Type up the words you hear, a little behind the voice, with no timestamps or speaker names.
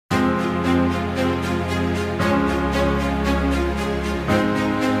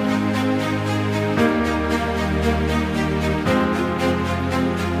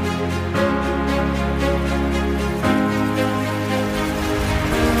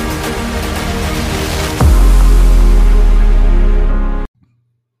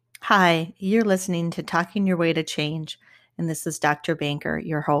Hi, you're listening to Talking Your Way to Change, and this is Dr. Banker,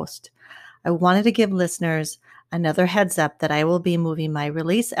 your host. I wanted to give listeners another heads up that I will be moving my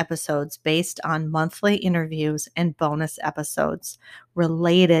release episodes based on monthly interviews and bonus episodes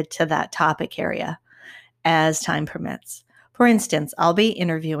related to that topic area as time permits. For instance, I'll be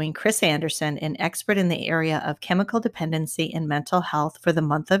interviewing Chris Anderson, an expert in the area of chemical dependency and mental health for the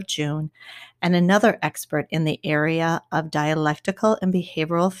month of June, and another expert in the area of dialectical and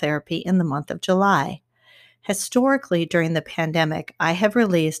behavioral therapy in the month of July. Historically, during the pandemic, I have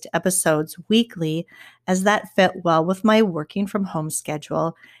released episodes weekly as that fit well with my working from home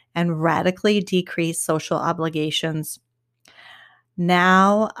schedule and radically decreased social obligations.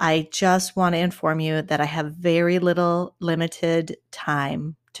 Now, I just want to inform you that I have very little limited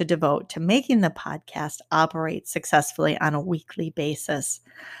time to devote to making the podcast operate successfully on a weekly basis.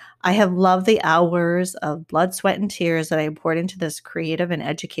 I have loved the hours of blood, sweat, and tears that I poured into this creative and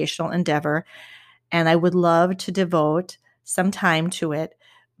educational endeavor, and I would love to devote some time to it,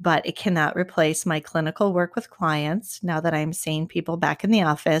 but it cannot replace my clinical work with clients now that I'm seeing people back in the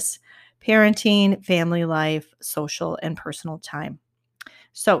office, parenting, family life, social, and personal time.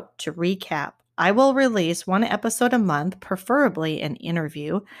 So, to recap, I will release one episode a month, preferably an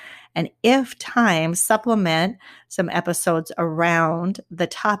interview, and if time, supplement some episodes around the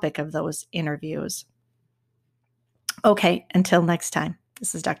topic of those interviews. Okay, until next time,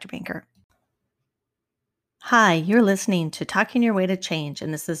 this is Dr. Banker. Hi, you're listening to Talking Your Way to Change,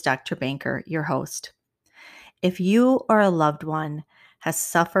 and this is Dr. Banker, your host. If you or a loved one has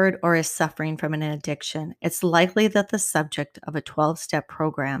suffered or is suffering from an addiction, it's likely that the subject of a 12-step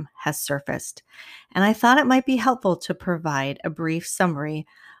program has surfaced. And I thought it might be helpful to provide a brief summary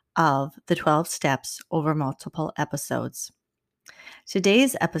of the 12 steps over multiple episodes.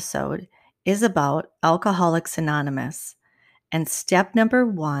 Today's episode is about Alcoholics Anonymous and step number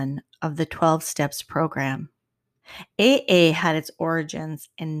 1 of the 12 Steps program. AA had its origins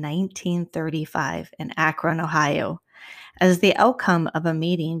in 1935 in Akron, Ohio, as the outcome of a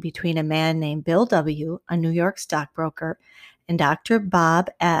meeting between a man named Bill W., a New York stockbroker, and Dr. Bob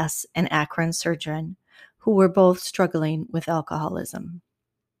S., an Akron surgeon, who were both struggling with alcoholism.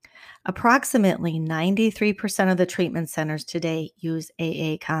 Approximately 93% of the treatment centers today use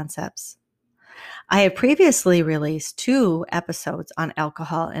AA concepts. I have previously released 2 episodes on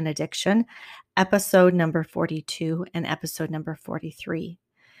alcohol and addiction, episode number 42 and episode number 43.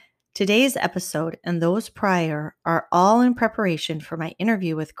 Today's episode and those prior are all in preparation for my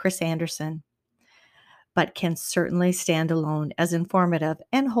interview with Chris Anderson, but can certainly stand alone as informative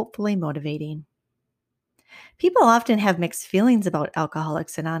and hopefully motivating. People often have mixed feelings about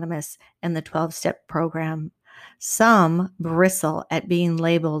Alcoholics Anonymous and the 12-step program. Some bristle at being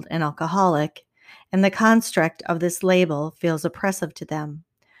labeled an alcoholic, and the construct of this label feels oppressive to them,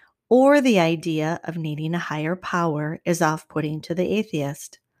 or the idea of needing a higher power is off-putting to the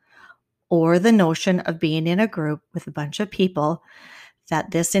atheist, or the notion of being in a group with a bunch of people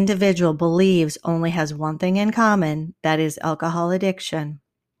that this individual believes only has one thing in common, that is alcohol addiction.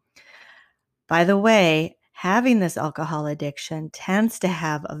 By the way, having this alcohol addiction tends to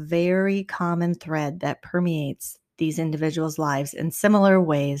have a very common thread that permeates these individuals' lives in similar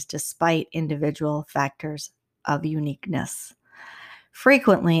ways despite individual factors of uniqueness.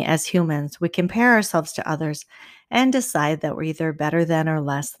 Frequently, as humans, we compare ourselves to others and decide that we're either better than or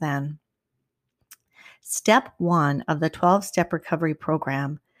less than. Step 1 of the 12-step recovery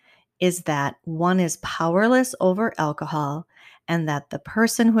program is that one is powerless over alcohol, and that the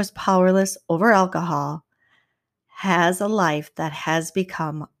person who is powerless over alcohol has a life that has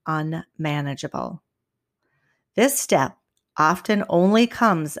become unmanageable. This step often only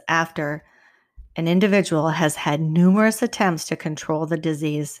comes after an individual has had numerous attempts to control the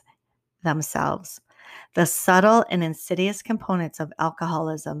disease themselves. The subtle and insidious components of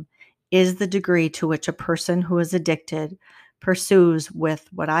alcoholism is the degree to which a person who is addicted pursues with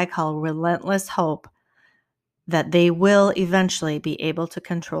what I call relentless hope that they will eventually be able to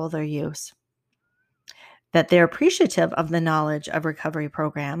control their use. That they're appreciative of the knowledge of recovery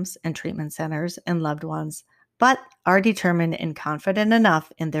programs and treatment centers and loved ones, but are determined and confident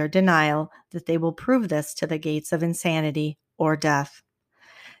enough in their denial that they will prove this to the gates of insanity or death.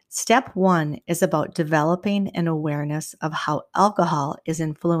 Step 1 is about developing an awareness of how alcohol is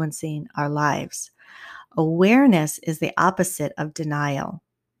influencing our lives. Awareness is the opposite of denial.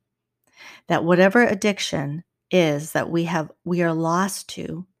 That whatever addiction is that we are lost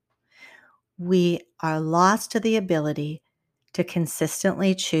to, we are lost to the ability to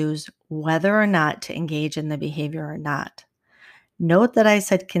consistently choose whether or not to engage in the behavior or not. Note that I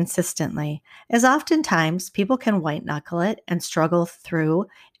said consistently, as oftentimes people can white knuckle it and struggle through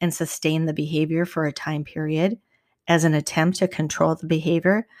and sustain the behavior for a time period as an attempt to control the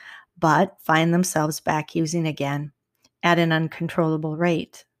behavior, but find themselves back using again at an uncontrollable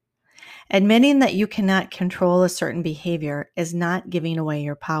rate. Admitting that you cannot control a certain behavior is not giving away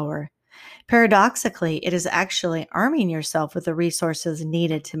your power. Paradoxically, it is actually arming yourself with the resources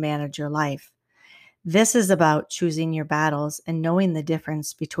needed to manage your life. This is about choosing your battles and knowing the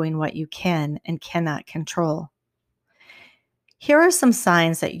difference between what you can and cannot control. Here are some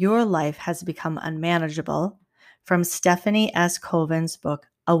signs that your life has become unmanageable from Stephanie S. Coven's book,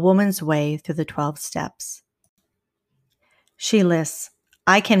 A Woman's Way Through the 12 Steps. She lists,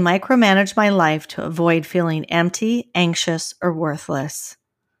 I can micromanage my life to avoid feeling empty, anxious, or worthless.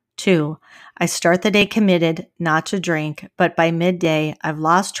 2, I start the day committed not to drink, but by midday, I've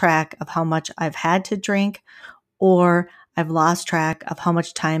lost track of how much I've had to drink, or I've lost track of how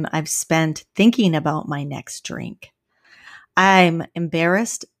much time I've spent thinking about my next drink. I'm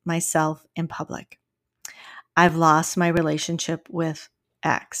embarrassed myself in public. I've lost my relationship with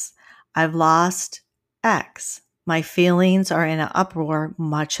X. I've lost X. My feelings are in an uproar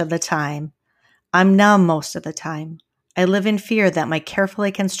much of the time. I'm numb most of the time. I live in fear that my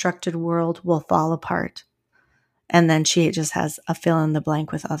carefully constructed world will fall apart. And then she just has a fill in the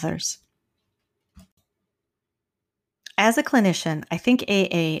blank with others. As a clinician, I think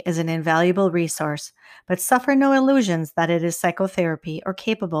AA is an invaluable resource, but suffer no illusions that it is psychotherapy or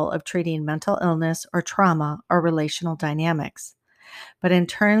capable of treating mental illness or trauma or relational dynamics. But in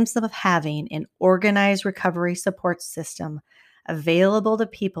terms of having an organized recovery support system available to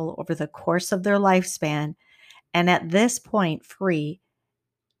people over the course of their lifespan, and at this point free,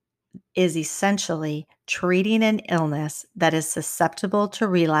 is essentially treating an illness that is susceptible to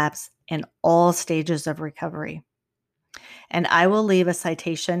relapse in all stages of recovery. And I will leave a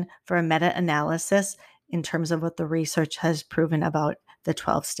citation for a meta-analysis in terms of what the research has proven about the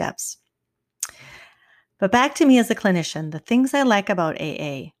 12 steps. But back to me as a clinician, the things I like about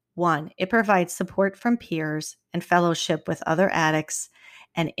AA. 1, it provides support from peers and fellowship with other addicts.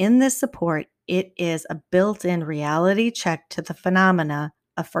 And in this support, it is a built-in reality check to the phenomena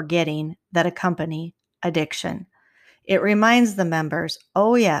of forgetting that accompany addiction. It reminds the members,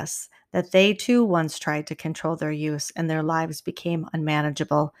 oh yes, that they too once tried to control their use and their lives became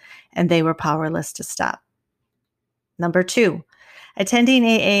unmanageable and they were powerless to stop. Number 2, attending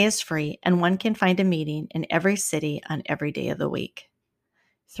AA is free and one can find a meeting in every city on every day of the week.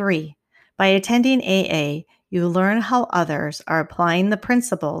 3, by attending AA, you learn how others are applying the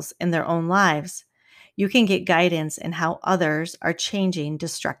principles in their own lives. You can get guidance in how others are changing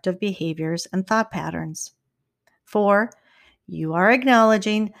destructive behaviors and thought patterns. 4, you are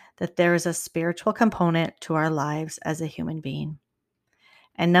acknowledging that there is a spiritual component to our lives as a human being.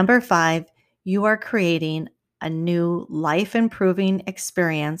 And number 5, you are creating a new life-improving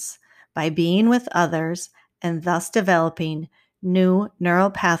experience by being with others and thus developing new neural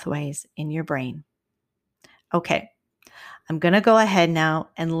pathways in your brain. Okay, I'm going to go ahead now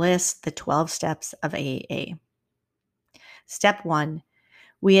and list the 12 steps of AA. Step 1,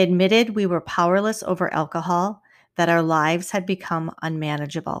 we admitted we were powerless over alcohol, that our lives had become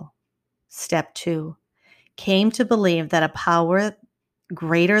unmanageable. Step 2, came to believe that a power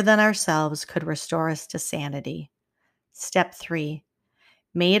greater than ourselves could restore us to sanity. Step 3,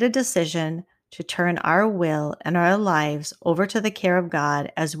 made a decision to turn our will and our lives over to the care of God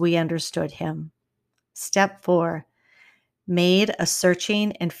as we understood Him. Step 4, made a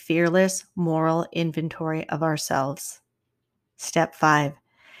searching and fearless moral inventory of ourselves. Step 5,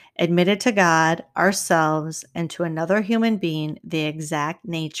 admitted to God, ourselves, and to another human being the exact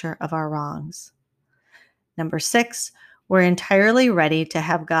nature of our wrongs. Number 6, we're entirely ready to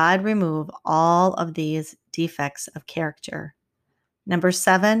have God remove all of these defects of character. Number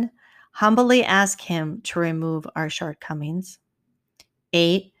 7, humbly ask Him to remove our shortcomings.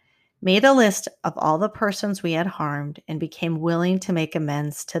 8, made a list of all the persons we had harmed and became willing to make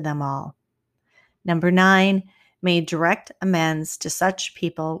amends to them all. Number 9, made direct amends to such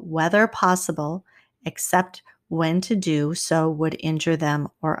people, whether possible, except when to do so would injure them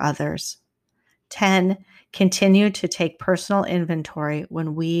or others. 10, continued to take personal inventory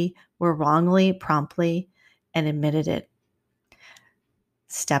when we were wrongly, promptly, and admitted it.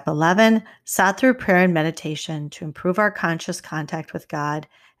 Step 11, sought through prayer and meditation to improve our conscious contact with God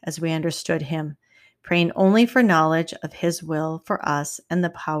as we understood Him, praying only for knowledge of His will for us and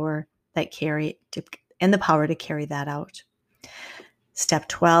the power to carry that out. Step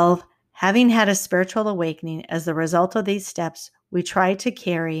 12, having had a spiritual awakening as the result of these steps, We try to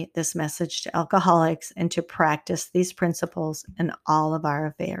carry this message to alcoholics and to practice these principles in all of our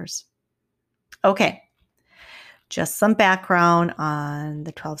affairs. Okay, just some background on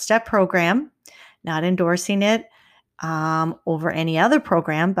the 12-step program. Not endorsing it over any other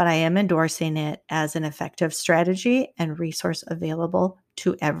program, but I am endorsing it as an effective strategy and resource available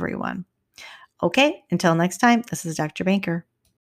to everyone. Okay, until next time, this is Dr. Banker.